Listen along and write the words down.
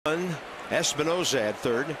Espinosa at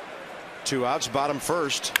third. 2 outs, bottom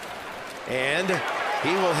first. And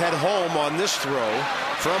he will head home on this throw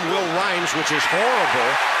from Will Rhymes, which is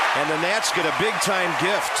horrible. And the Nats get a big-time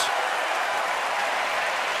gift.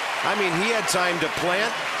 I mean, he had time to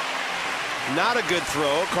plant. Not a good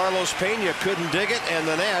throw. Carlos Pena couldn't dig it, and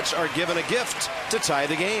the Nats are given a gift to tie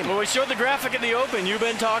the game. Well, we showed the graphic in the open. You've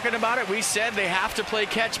been talking about it. We said they have to play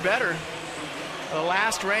catch better. The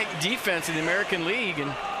last-ranked defense in the American League.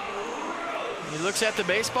 And he looks at the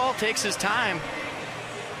baseball, takes his time.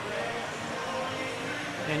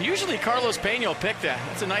 And usually Carlos Pena will pick that.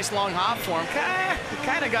 That's a nice long hop for him. He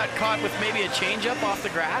kind of got caught with maybe a changeup off the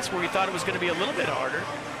grass where he thought it was going to be a little bit harder.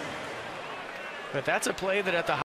 But that's a play that at the